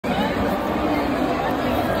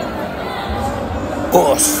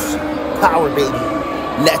Push. Power, baby.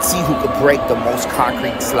 Let's see who can break the most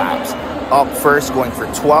concrete slabs. Up first, going for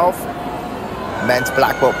 12. Men's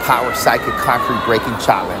black belt power Sidekick concrete breaking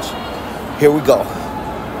challenge. Here we go.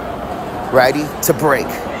 Ready to break.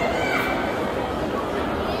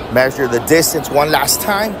 Measure the distance one last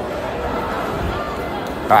time.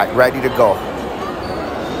 All right, ready to go.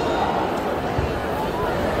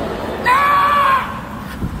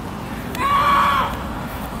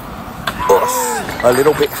 A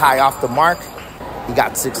little bit high off the mark. He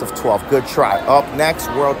got 6 of 12. Good try. Up next,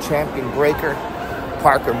 world champion breaker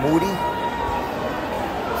Parker Moody.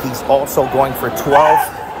 He's also going for 12.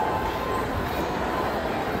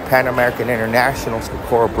 Pan American International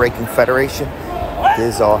Socorro Breaking Federation.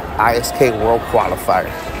 This is ISK World Qualifier.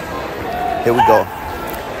 Here we go.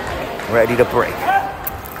 Ready to break.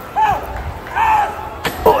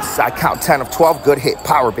 Oh, side count 10 of 12. Good hit.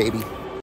 Power, baby.